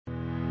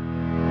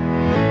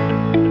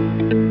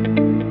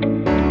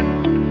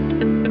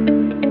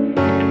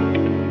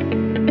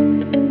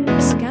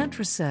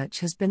research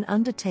has been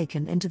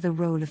undertaken into the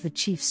role of the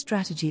Chief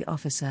Strategy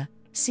Officer,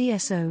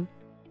 CSO,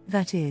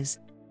 that is,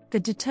 the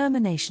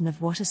determination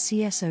of what a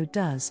CSO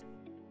does.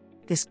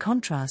 This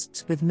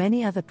contrasts with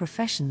many other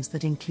professions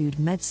that include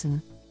medicine,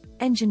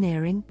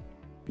 engineering,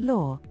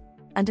 law,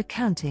 and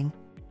accounting.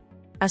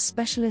 As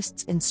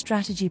specialists in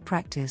strategy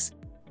practice,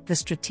 the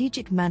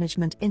Strategic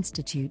Management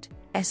Institute,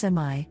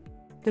 SMI,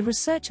 the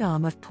research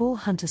arm of Paul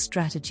Hunter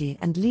Strategy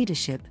and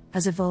Leadership,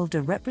 has evolved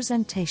a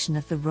representation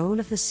of the role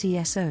of the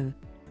CSO.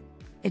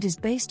 It is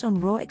based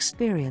on raw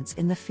experience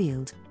in the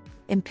field,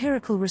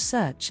 empirical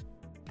research,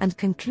 and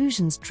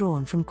conclusions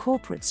drawn from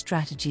corporate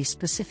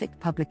strategy-specific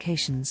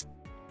publications.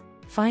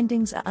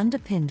 Findings are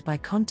underpinned by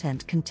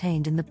content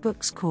contained in the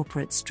books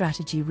Corporate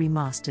Strategy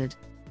Remastered,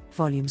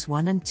 Volumes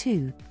 1 and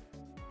 2.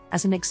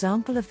 As an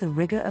example of the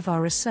rigor of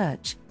our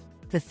research,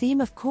 the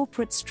theme of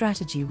Corporate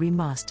Strategy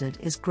Remastered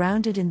is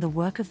grounded in the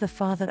work of the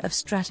father of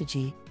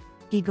strategy,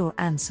 Igor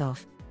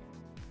Ansoff.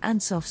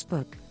 Ansoff's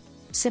book,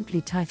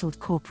 simply titled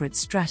Corporate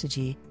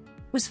Strategy,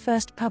 was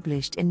first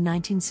published in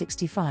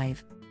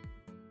 1965.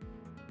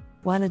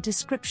 While a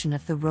description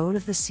of the role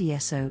of the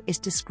CSO is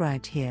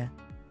described here,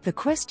 the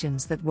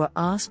questions that were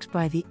asked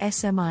by the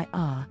SMI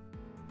are: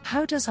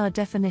 how does our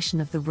definition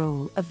of the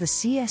role of the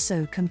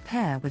CSO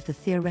compare with the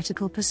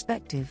theoretical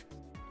perspective?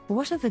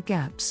 What are the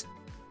gaps?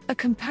 A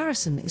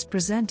comparison is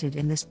presented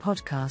in this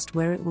podcast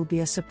where it will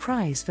be a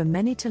surprise for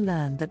many to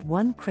learn that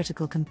one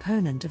critical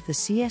component of the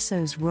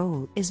CSO's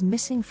role is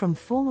missing from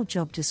formal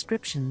job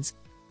descriptions,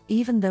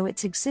 even though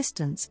its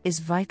existence is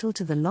vital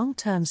to the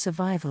long-term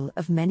survival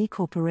of many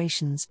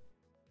corporations.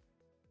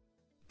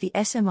 The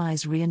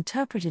SMI's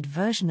reinterpreted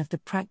version of the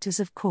practice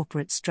of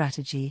corporate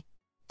strategy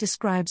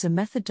describes a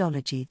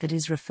methodology that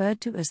is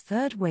referred to as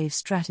third-wave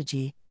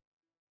strategy.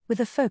 With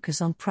a focus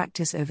on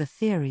practice over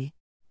theory,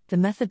 the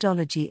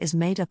methodology is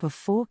made up of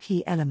 4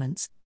 key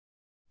elements.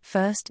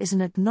 First is an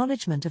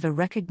acknowledgement of a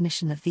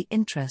recognition of the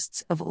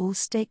interests of all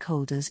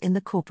stakeholders in the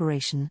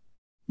corporation,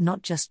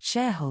 not just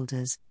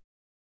shareholders.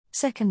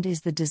 Second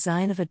is the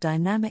design of a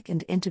dynamic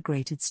and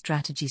integrated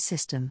strategy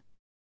system.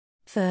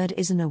 Third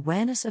is an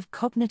awareness of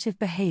cognitive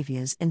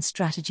behaviors in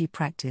strategy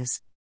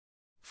practice.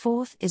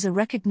 Fourth is a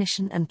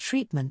recognition and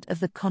treatment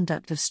of the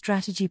conduct of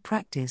strategy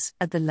practice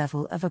at the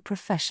level of a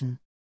profession.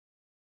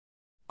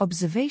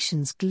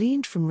 Observations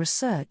gleaned from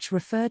research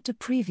referred to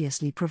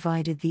previously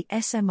provided the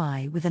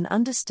SMI with an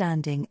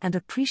understanding and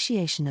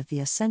appreciation of the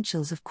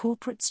essentials of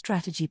corporate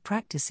strategy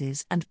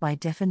practices and, by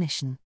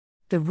definition,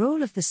 the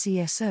role of the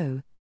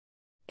CSO.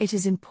 It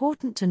is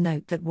important to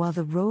note that while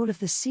the role of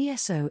the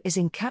CSO is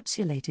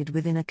encapsulated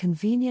within a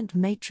convenient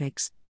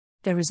matrix,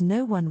 there is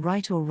no one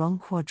right or wrong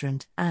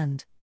quadrant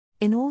and,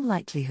 in all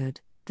likelihood,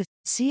 the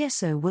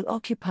CSO will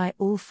occupy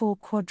all 4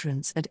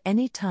 quadrants at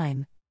any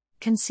time,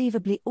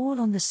 conceivably all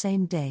on the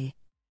same day.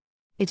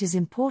 It is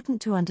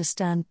important to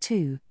understand,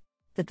 too,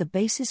 that the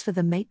basis for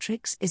the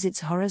matrix is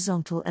its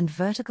horizontal and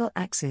vertical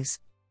axis.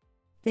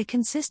 They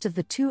consist of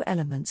the 2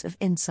 elements of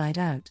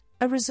inside-out,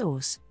 a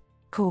resource,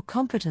 core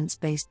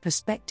competence-based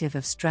perspective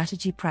of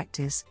strategy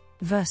practice,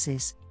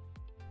 versus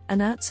an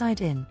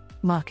outside-in,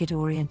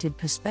 market-oriented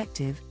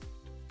perspective.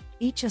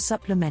 Each are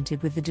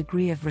supplemented with the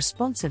degree of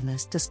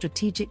responsiveness to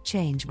strategic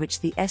change which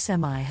the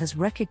SMI has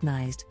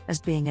recognized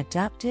as being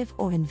adaptive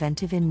or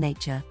inventive in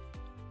nature.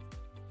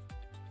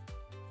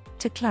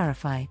 To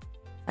clarify,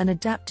 an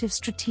adaptive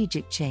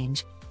strategic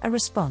change, a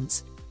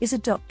response, is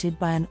adopted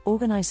by an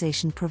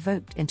organization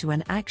provoked into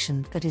an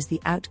action that is the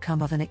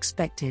outcome of an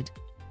expected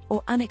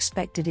or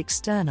unexpected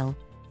external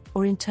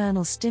or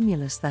internal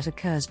stimulus that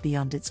occurs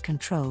beyond its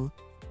control,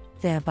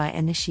 thereby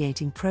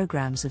initiating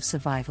programs of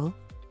survival.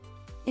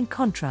 In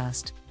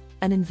contrast,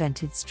 an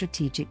invented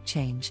strategic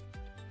change,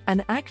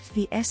 an act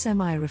the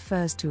SMI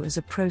refers to as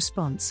a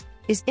prosponse,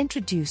 is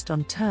introduced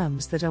on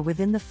terms that are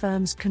within the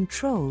firm's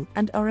control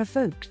and are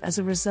evoked as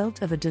a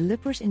result of a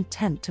deliberate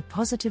intent to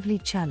positively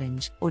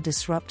challenge or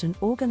disrupt an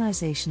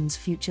organization's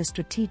future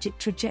strategic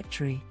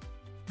trajectory,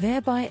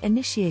 thereby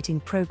initiating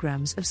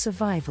programs of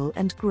survival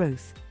and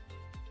growth.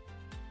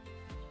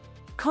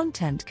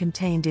 Content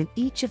contained in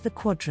each of the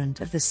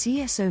quadrant of the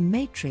CSO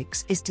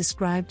matrix is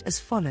described as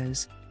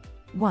follows.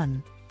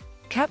 1.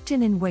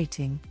 Captain in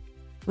waiting.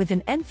 With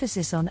an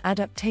emphasis on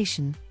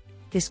adaptation,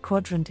 this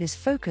quadrant is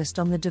focused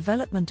on the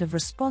development of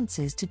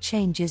responses to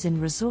changes in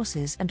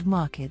resources and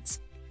markets.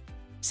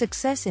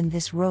 Success in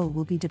this role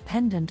will be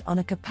dependent on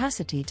a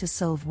capacity to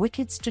solve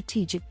wicked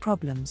strategic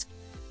problems,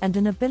 and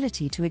an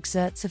ability to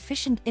exert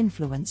sufficient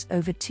influence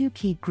over 2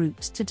 key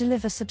groups to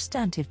deliver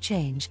substantive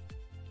change.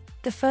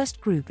 The first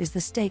group is the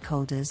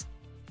stakeholders,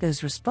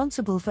 those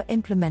responsible for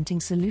implementing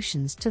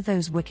solutions to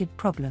those wicked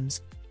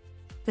problems.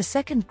 The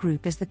second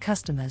group is the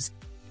customers,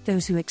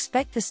 those who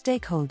expect the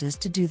stakeholders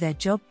to do their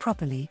job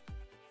properly.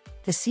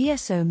 The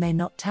CSO may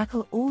not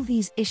tackle all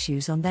these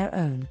issues on their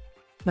own.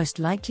 Most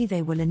likely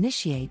they will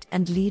initiate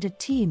and lead a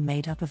team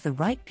made up of the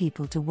right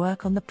people to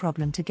work on the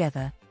problem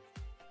together.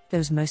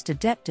 Those most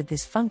adept at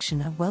this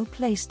function are well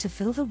placed to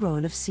fill the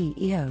role of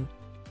CEO,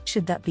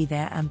 should that be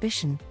their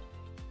ambition.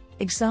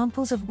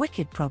 Examples of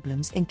wicked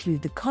problems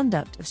include the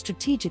conduct of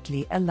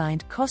strategically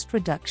aligned cost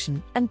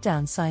reduction and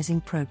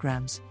downsizing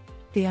programs,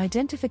 the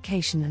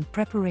identification and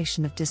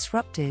preparation of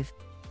disruptive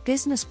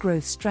business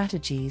growth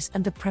strategies,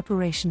 and the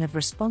preparation of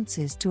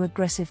responses to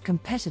aggressive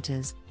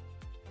competitors.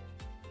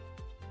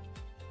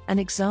 An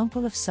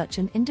example of such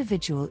an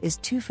individual is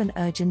Tufan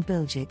Ergin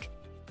Bilgic,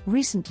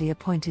 recently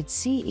appointed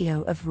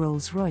CEO of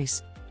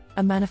Rolls-Royce,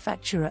 a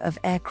manufacturer of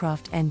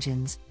aircraft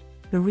engines,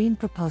 marine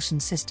propulsion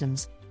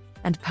systems,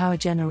 and power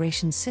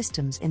generation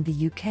systems in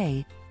the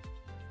UK.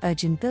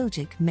 Ergin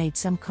Bilgic made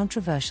some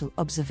controversial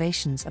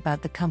observations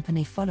about the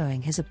company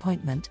following his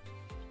appointment.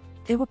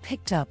 They were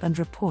picked up and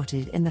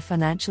reported in the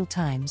Financial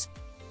Times,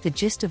 the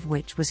gist of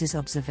which was his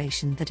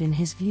observation that in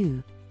his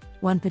view,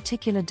 one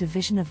particular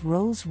division of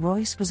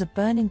Rolls-Royce was a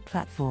burning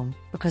platform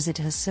because it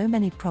has so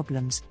many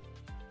problems.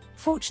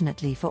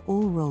 Fortunately for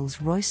all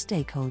Rolls-Royce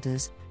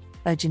stakeholders,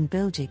 Ergin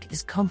Bilgic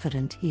is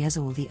confident he has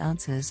all the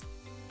answers.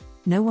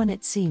 No one,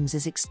 it seems,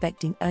 is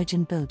expecting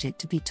Ergin Bilgic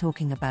to be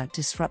talking about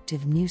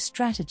disruptive new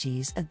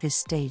strategies at this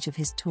stage of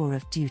his tour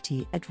of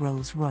duty at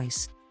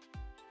Rolls-Royce.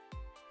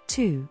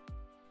 2.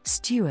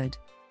 Steward.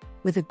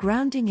 With a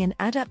grounding in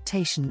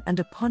adaptation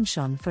and a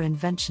penchant for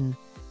invention,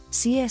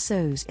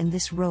 CSOs in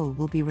this role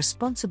will be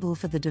responsible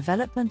for the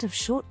development of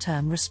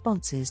short-term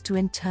responses to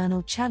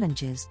internal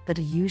challenges that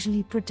are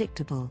usually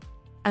predictable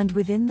and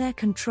within their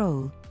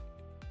control.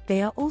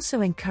 They are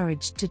also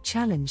encouraged to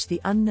challenge the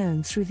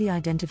unknown through the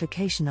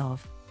identification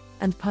of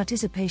and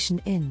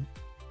participation in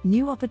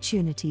new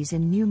opportunities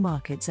in new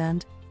markets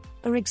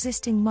and/or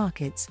existing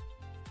markets.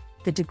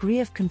 The degree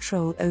of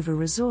control over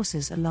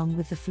resources, along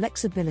with the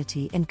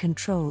flexibility in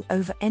control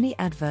over any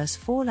adverse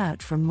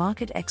fallout from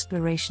market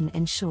exploration,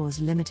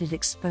 ensures limited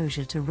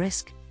exposure to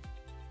risk.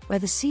 Where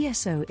the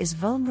CSO is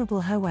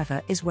vulnerable,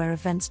 however, is where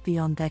events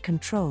beyond their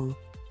control,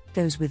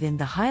 those within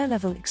the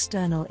higher-level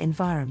external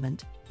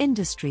environment,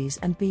 industries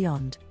and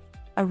beyond,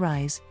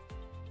 arise.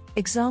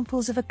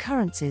 Examples of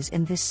occurrences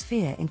in this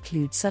sphere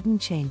include sudden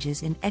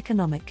changes in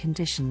economic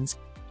conditions,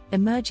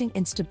 emerging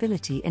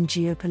instability in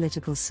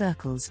geopolitical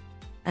circles,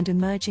 and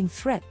emerging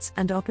threats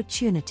and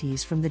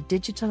opportunities from the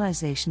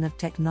digitalization of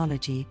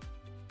technology.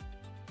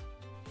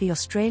 The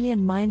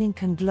Australian mining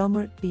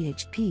conglomerate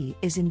BHP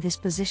is in this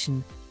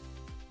position.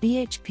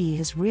 BHP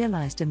has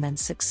realized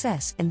immense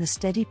success in the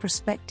steady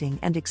prospecting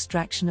and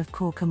extraction of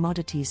core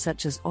commodities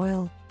such as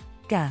oil,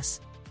 gas,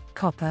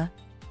 copper,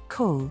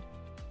 coal,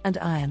 and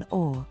iron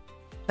ore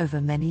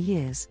over many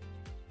years.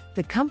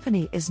 The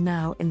company is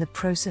now in the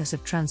process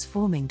of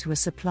transforming to a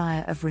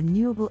supplier of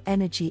renewable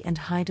energy and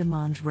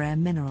high-demand rare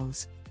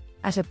minerals,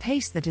 at a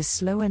pace that is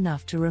slow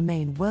enough to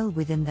remain well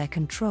within their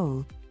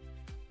control.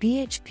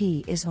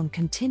 BHP is on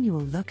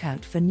continual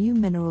lookout for new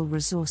mineral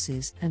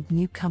resources and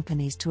new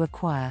companies to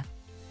acquire,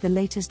 the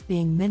latest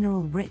being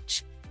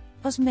mineral-rich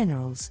OZ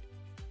Minerals.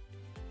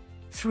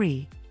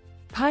 3.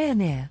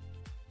 Pioneer.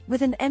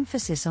 With an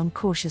emphasis on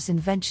cautious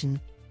invention,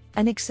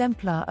 an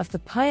exemplar of the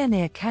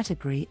pioneer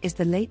category is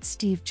the late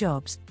Steve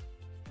Jobs.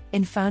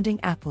 In founding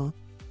Apple,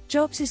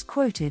 Jobs is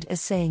quoted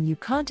as saying, "You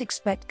can't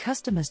expect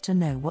customers to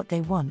know what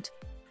they want."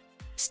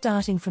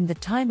 Starting from the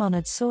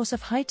time-honored source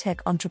of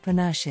high-tech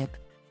entrepreneurship,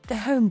 the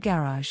home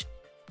garage,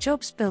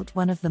 Jobs built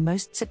one of the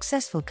most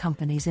successful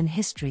companies in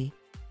history.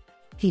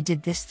 He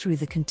did this through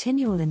the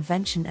continual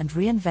invention and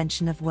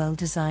reinvention of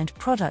well-designed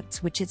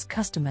products which its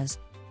customers,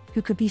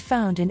 who could be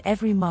found in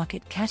every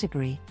market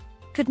category,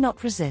 could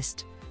not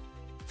resist.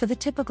 For the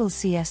typical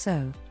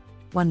CSO,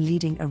 one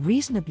leading a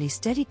reasonably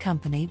steady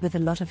company with a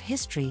lot of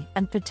history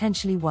and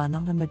potentially one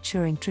on a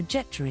maturing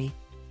trajectory,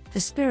 the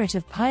spirit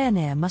of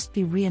pioneer must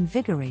be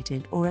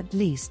reinvigorated or at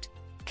least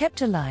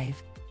kept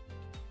alive.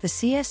 The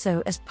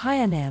CSO as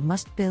pioneer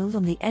must build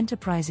on the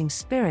enterprising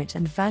spirit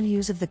and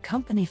values of the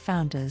company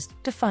founders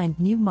to find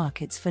new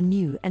markets for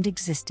new and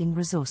existing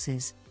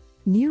resources,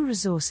 new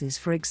resources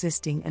for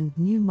existing and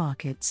new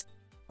markets,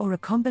 or a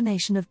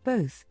combination of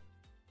both.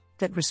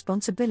 That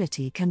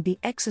responsibility can be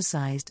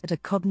exercised at a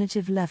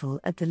cognitive level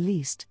at the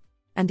least,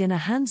 and in a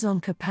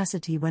hands-on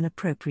capacity when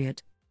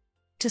appropriate.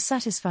 To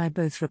satisfy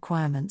both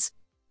requirements,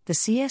 the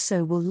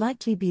CSO will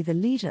likely be the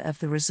leader of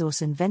the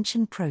resource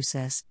invention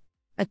process,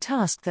 a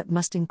task that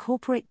must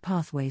incorporate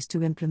pathways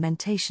to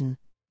implementation.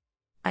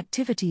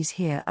 Activities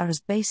here are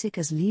as basic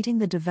as leading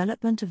the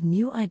development of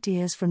new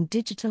ideas from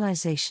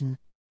digitalization,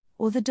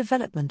 or the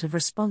development of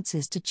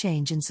responses to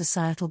change in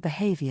societal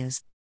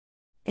behaviors.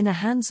 In a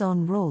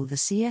hands-on role, the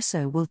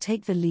CSO will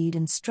take the lead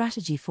in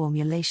strategy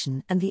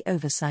formulation and the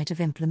oversight of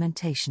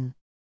implementation.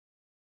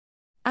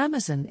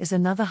 Amazon is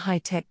another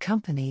high-tech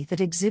company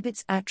that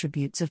exhibits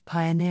attributes of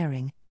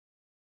pioneering,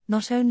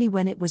 not only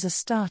when it was a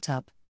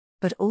startup,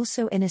 but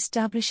also in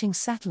establishing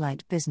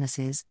satellite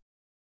businesses.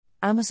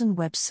 Amazon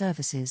Web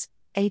Services,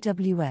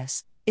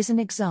 AWS, is an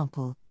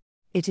example.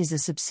 It is a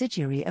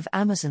subsidiary of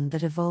Amazon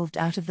that evolved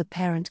out of the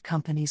parent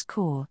company's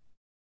core.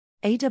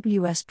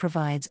 AWS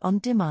provides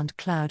on-demand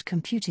cloud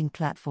computing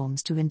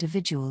platforms to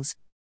individuals,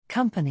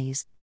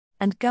 companies,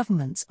 and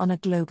governments on a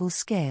global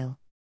scale.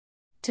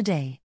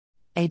 Today,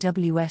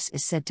 AWS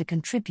is said to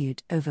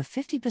contribute over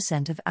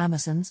 50% of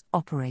Amazon's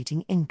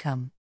operating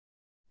income.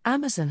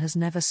 Amazon has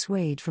never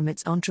swayed from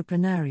its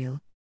entrepreneurial,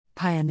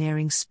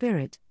 pioneering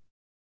spirit.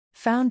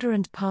 Founder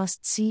and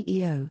past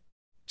CEO,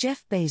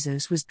 Jeff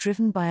Bezos was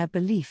driven by a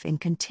belief in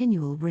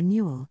continual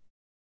renewal.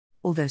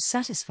 Although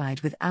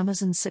satisfied with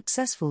Amazon's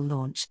successful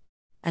launch,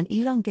 an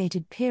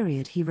elongated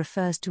period he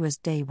refers to as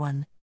Day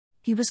 1,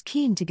 he was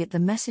keen to get the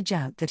message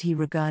out that he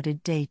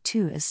regarded Day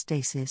 2 as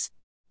stasis,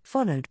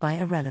 followed by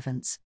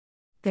irrelevance.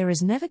 There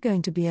is never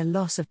going to be a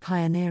loss of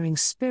pioneering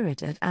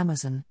spirit at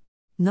Amazon,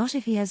 not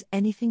if he has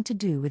anything to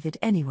do with it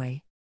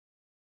anyway.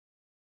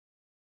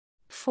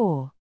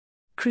 4.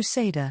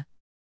 Crusader.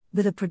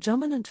 With a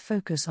predominant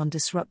focus on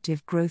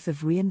disruptive growth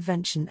of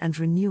reinvention and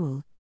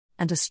renewal,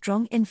 and a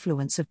strong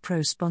influence of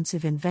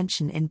pro-responsive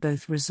invention in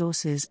both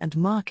resources and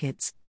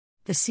markets,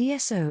 the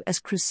CSO as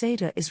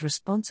Crusader is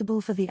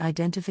responsible for the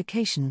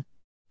identification,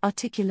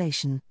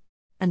 articulation,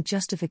 and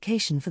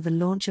justification for the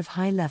launch of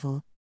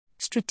high-level,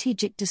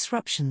 strategic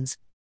disruptions,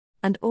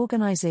 and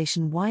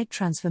organization-wide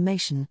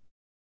transformation.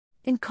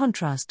 In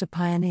contrast to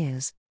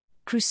pioneers,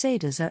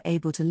 Crusaders are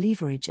able to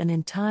leverage an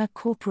entire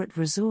corporate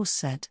resource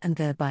set and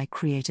thereby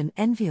create an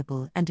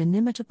enviable and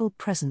inimitable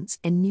presence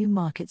in new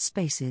market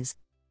spaces.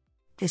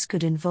 This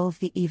could involve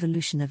the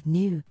evolution of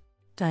new,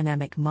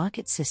 dynamic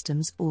market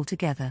systems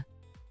altogether.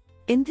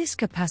 In this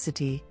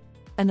capacity,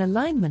 an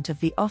alignment of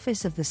the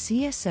office of the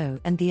CSO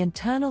and the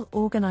internal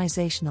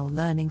organizational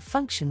learning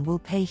function will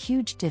pay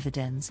huge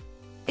dividends,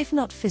 if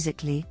not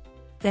physically,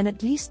 then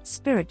at least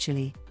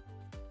spiritually.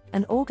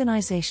 An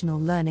organizational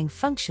learning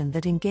function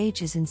that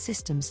engages in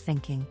systems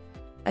thinking,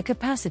 a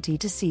capacity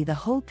to see the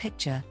whole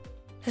picture,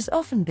 has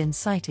often been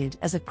cited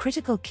as a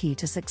critical key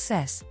to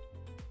success.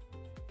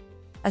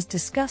 As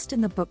discussed in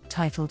the book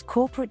titled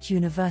Corporate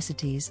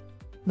Universities,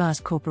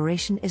 Mars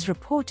Corporation is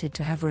reported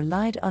to have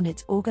relied on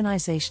its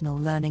organizational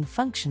learning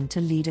function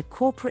to lead a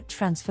corporate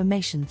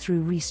transformation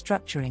through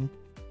restructuring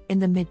in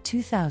the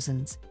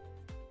mid-2000s.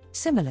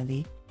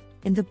 Similarly,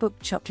 in the book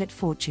Chocolate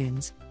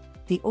Fortunes,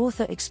 the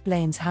author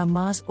explains how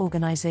Mars'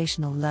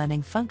 organizational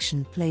learning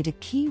function played a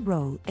key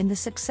role in the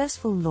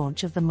successful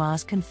launch of the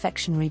Mars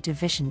confectionery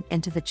division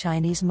into the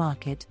Chinese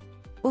market,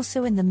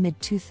 also in the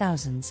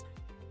mid-2000s.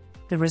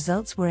 The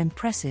results were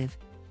impressive.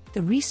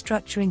 The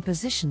restructuring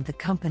positioned the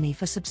company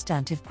for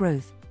substantive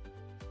growth.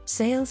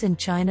 Sales in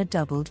China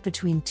doubled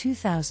between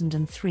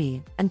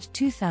 2003 and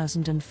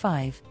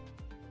 2005.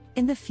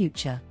 In the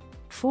future,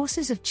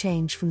 forces of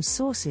change from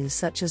sources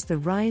such as the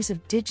rise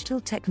of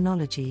digital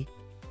technology,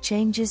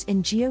 changes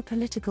in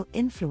geopolitical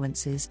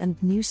influences and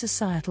new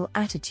societal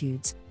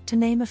attitudes, to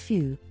name a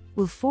few,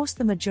 will force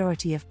the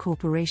majority of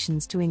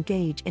corporations to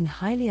engage in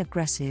highly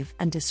aggressive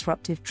and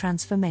disruptive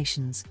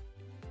transformations.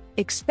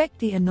 Expect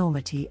the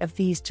enormity of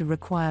these to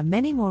require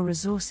many more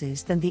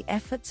resources than the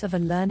efforts of a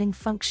learning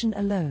function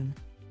alone.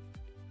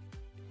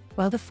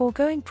 While the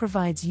foregoing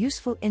provides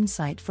useful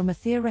insight from a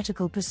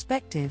theoretical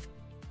perspective,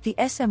 the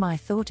SMI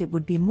thought it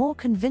would be more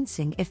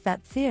convincing if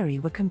that theory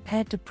were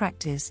compared to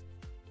practice.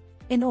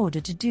 In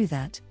order to do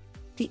that,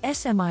 the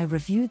SMI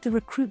reviewed the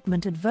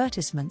recruitment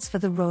advertisements for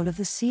the role of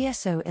the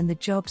CSO in the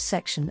jobs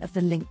section of the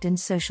LinkedIn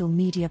social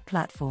media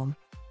platform.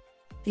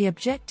 The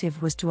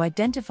objective was to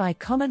identify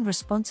common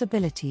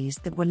responsibilities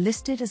that were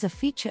listed as a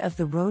feature of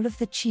the role of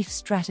the Chief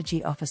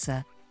Strategy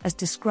Officer, as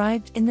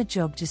described in the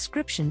job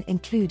description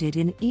included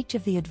in each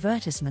of the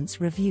advertisements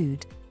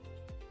reviewed.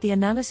 The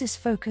analysis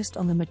focused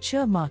on the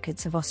mature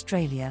markets of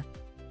Australia,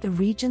 the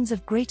regions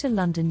of Greater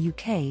London,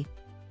 UK,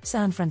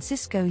 San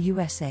Francisco,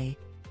 USA,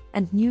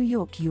 and New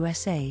York,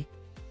 USA.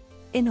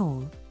 In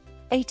all,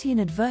 18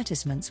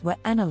 advertisements were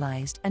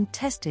analyzed and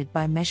tested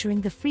by measuring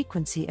the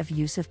frequency of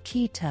use of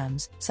key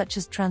terms such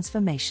as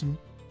transformation,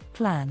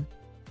 plan,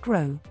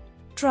 grow,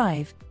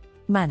 drive,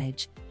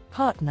 manage,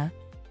 partner,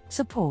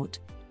 support,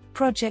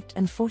 project,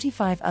 and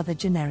 45 other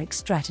generic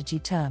strategy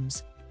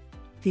terms.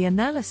 The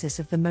analysis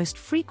of the most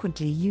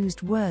frequently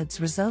used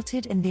words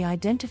resulted in the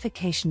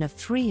identification of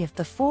 3 of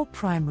the 4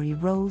 primary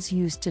roles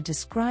used to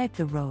describe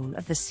the role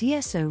of the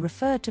CSO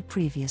referred to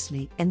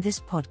previously in this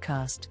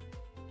podcast.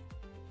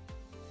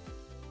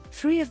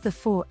 3 of the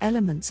 4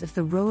 elements of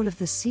the role of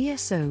the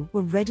CSO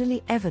were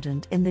readily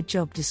evident in the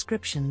job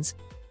descriptions.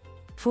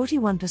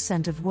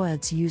 41% of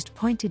words used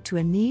pointed to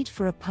a need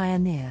for a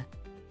pioneer.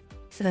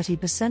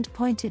 30%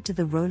 pointed to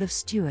the role of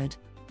steward,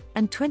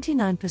 and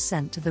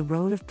 29% to the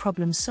role of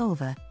problem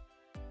solver.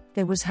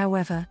 There was,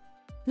 however,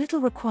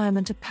 little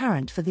requirement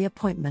apparent for the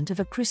appointment of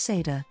a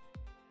crusader.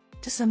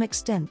 To some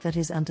extent that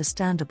is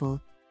understandable.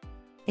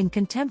 In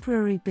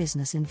contemporary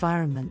business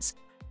environments,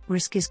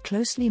 risk is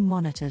closely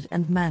monitored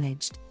and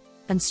managed,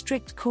 and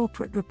strict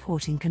corporate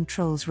reporting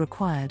controls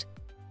required.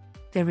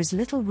 There is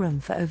little room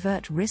for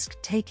overt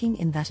risk-taking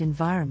in that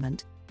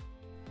environment.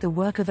 The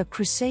work of a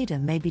crusader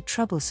may be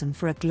troublesome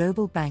for a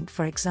global bank,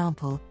 for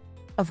example,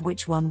 of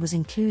which one was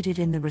included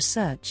in the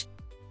research.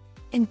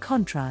 In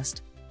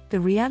contrast, the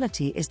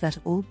reality is that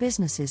all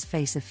businesses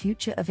face a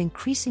future of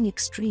increasing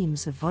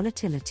extremes of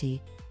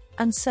volatility,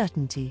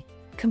 uncertainty,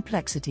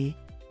 complexity,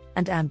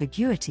 and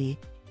ambiguity.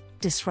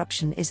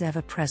 disruption is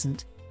ever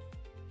present.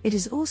 It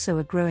is also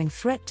a growing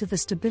threat to the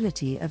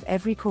stability of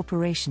every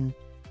corporation.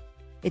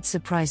 It's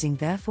surprising,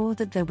 therefore,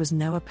 that there was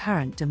no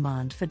apparent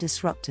demand for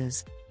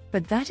disruptors.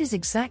 But that is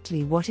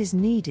exactly what is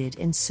needed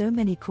in so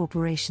many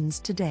corporations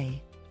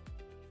today.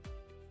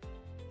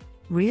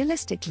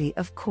 Realistically,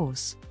 of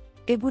course,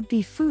 it would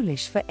be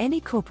foolish for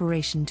any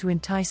corporation to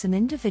entice an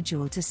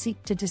individual to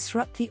seek to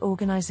disrupt the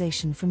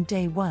organization from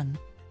day one.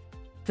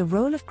 The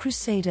role of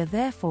crusader,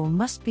 therefore,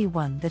 must be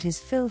one that is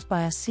filled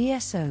by a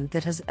CSO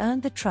that has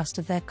earned the trust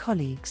of their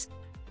colleagues,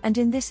 and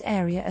in this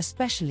area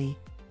especially,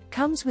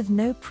 comes with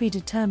no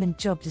predetermined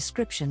job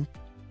description.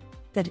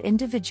 That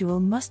individual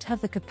must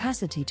have the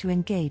capacity to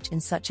engage in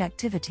such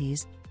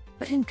activities,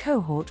 but in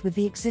cohort with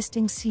the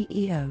existing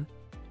CEO,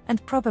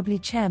 and probably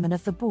chairman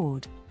of the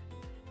board.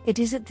 It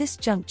is at this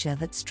juncture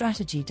that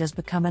strategy does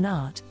become an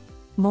art,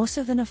 more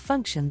so than a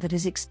function that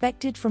is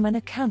expected from an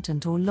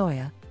accountant or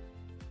lawyer.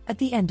 At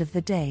the end of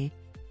the day,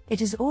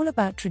 it is all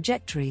about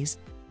trajectories.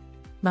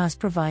 Mars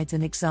provides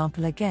an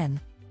example again.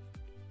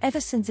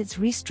 Ever since its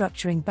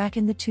restructuring back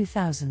in the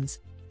 2000s,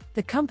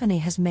 the company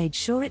has made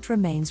sure it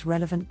remains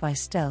relevant by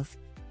stealth.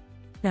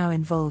 Now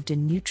involved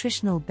in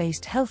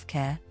nutritional-based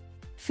healthcare,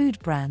 food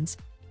brands,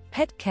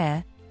 pet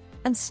care,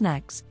 and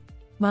snacks,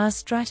 Mars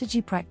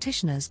strategy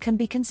practitioners can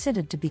be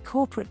considered to be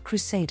corporate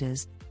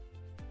crusaders.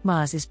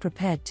 Mars is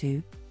prepared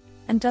to,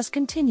 and does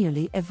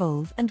continually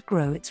evolve and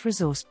grow its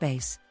resource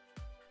base.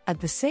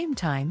 At the same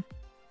time,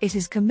 it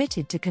is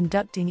committed to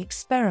conducting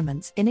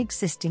experiments in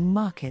existing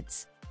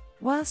markets,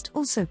 whilst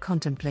also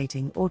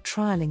contemplating or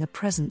trialing a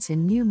presence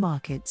in new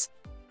markets.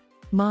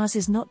 Mars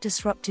is not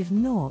disruptive,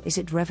 nor is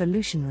it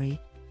revolutionary.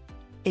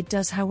 It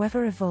does,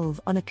 however, evolve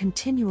on a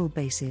continual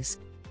basis,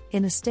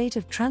 in a state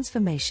of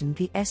transformation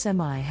the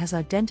SMI has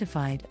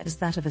identified as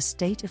that of a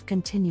state of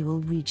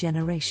continual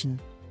regeneration.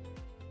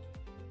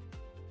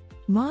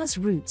 Mars'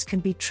 roots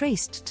can be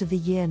traced to the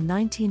year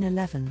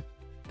 1911,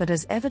 but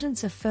as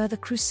evidence of further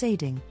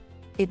crusading,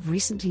 it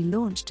recently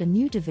launched a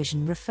new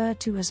division referred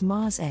to as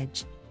Mars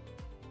Edge.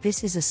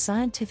 This is a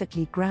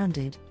scientifically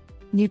grounded,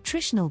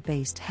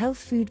 nutritional-based health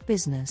food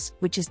business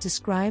which is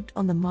described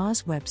on the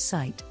Mars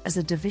website as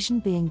a division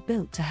being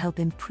built to help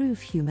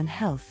improve human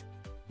health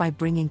by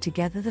bringing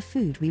together the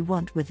food we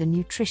want with the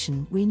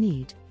nutrition we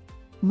need.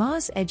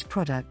 Mars Edge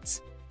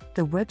products,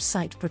 the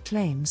website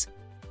proclaims,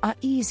 are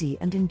easy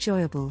and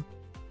enjoyable,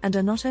 and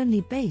are not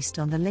only based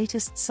on the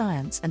latest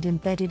science and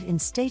embedded in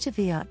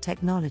state-of-the-art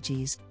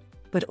technologies,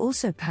 but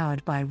also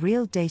powered by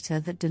real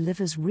data that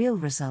delivers real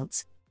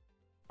results.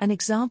 An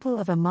example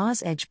of a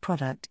Mars Edge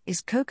product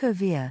is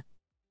CocoVia.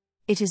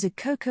 It is a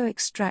cocoa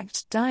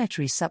extract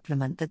dietary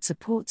supplement that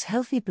supports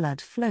healthy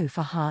blood flow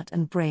for heart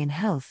and brain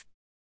health.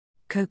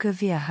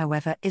 CocoVia,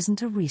 however,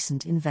 isn't a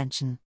recent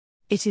invention.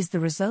 It is the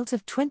result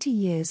of 20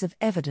 years of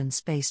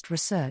evidence-based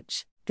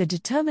research. The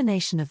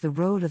determination of the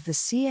role of the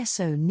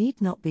CSO need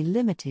not be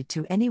limited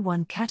to any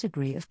one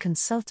category of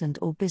consultant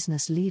or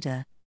business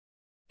leader.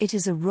 It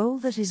is a role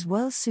that is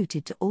well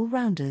suited to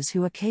all-rounders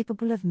who are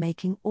capable of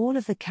making all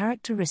of the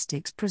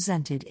characteristics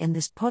presented in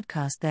this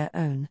podcast their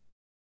own.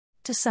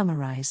 To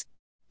summarize,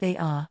 they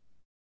are: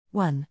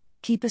 1.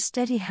 Keep a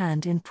steady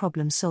hand in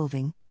problem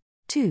solving.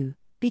 2.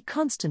 Be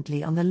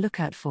constantly on the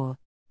lookout for,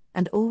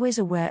 and always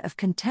aware of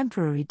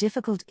contemporary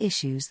difficult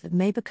issues that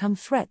may become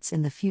threats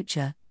in the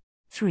future.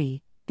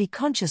 3. Be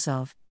conscious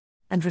of,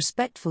 and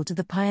respectful to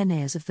the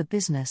pioneers of the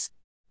business,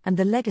 and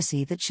the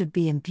legacy that should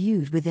be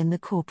imbued within the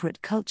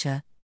corporate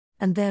culture,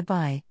 and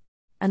thereby,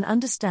 an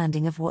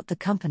understanding of what the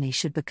company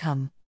should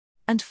become.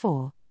 And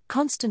 4.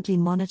 Constantly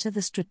monitor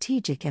the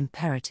strategic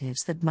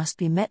imperatives that must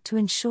be met to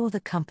ensure the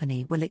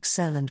company will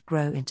excel and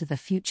grow into the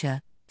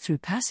future, through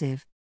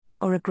passive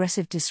or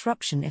aggressive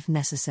disruption if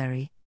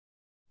necessary.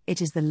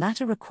 It is the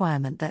latter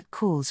requirement that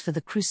calls for the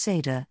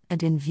crusader,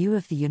 and in view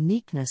of the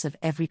uniqueness of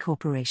every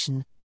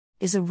corporation,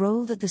 is a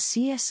role that the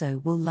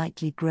CSO will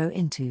likely grow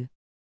into.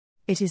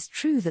 It is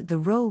true that the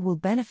role will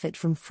benefit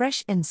from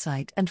fresh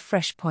insight and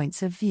fresh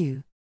points of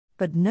view,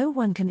 but no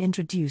one can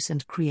introduce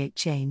and create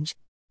change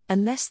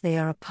unless they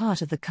are a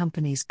part of the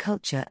company's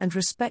culture and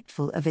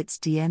respectful of its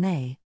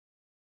DNA.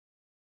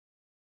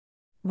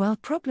 While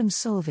problem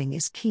solving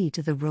is key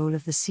to the role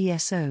of the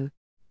CSO,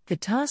 the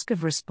task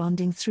of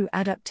responding through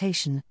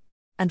adaptation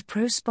and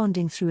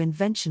responding through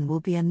invention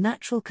will be a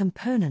natural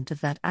component of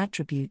that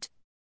attribute.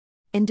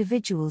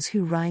 Individuals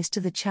who rise to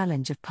the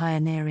challenge of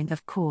pioneering,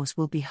 of course,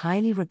 will be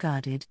highly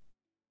regarded.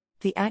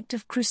 The act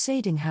of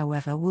crusading,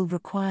 however, will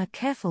require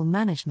careful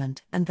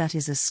management, and that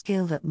is a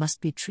skill that must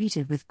be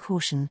treated with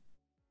caution.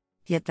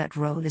 Yet that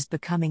role is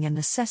becoming a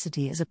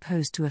necessity as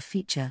opposed to a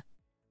feature.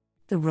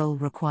 The role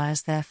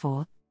requires,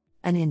 therefore,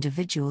 an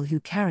individual who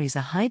carries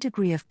a high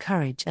degree of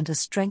courage and a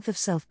strength of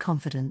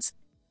self-confidence.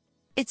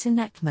 Its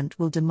enactment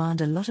will demand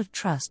a lot of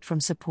trust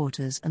from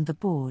supporters and the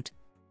board,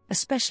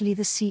 especially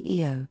the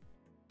CEO.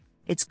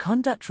 Its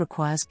conduct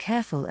requires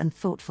careful and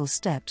thoughtful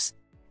steps,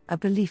 a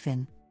belief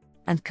in,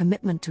 and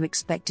commitment to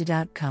expected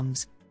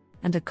outcomes,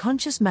 and a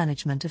conscious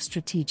management of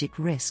strategic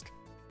risk.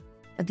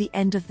 At the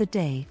end of the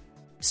day,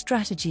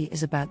 strategy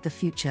is about the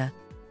future,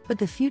 But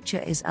the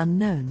future is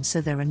unknown,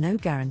 so there are no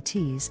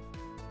guarantees.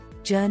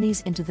 Journeys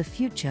into the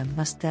future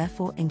must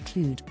therefore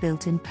include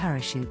built-in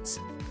parachutes.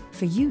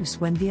 For use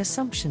when the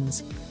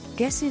assumptions,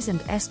 guesses and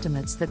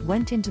estimates that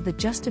went into the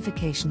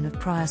justification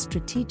of prior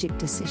strategic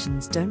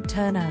decisions don't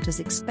turn out as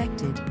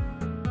expected.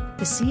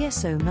 The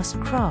CSO must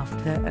craft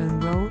their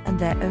own role and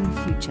their own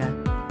future.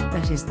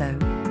 That is, though,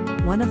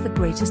 one of the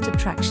greatest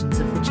attractions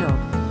of the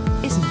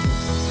job, isn't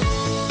it?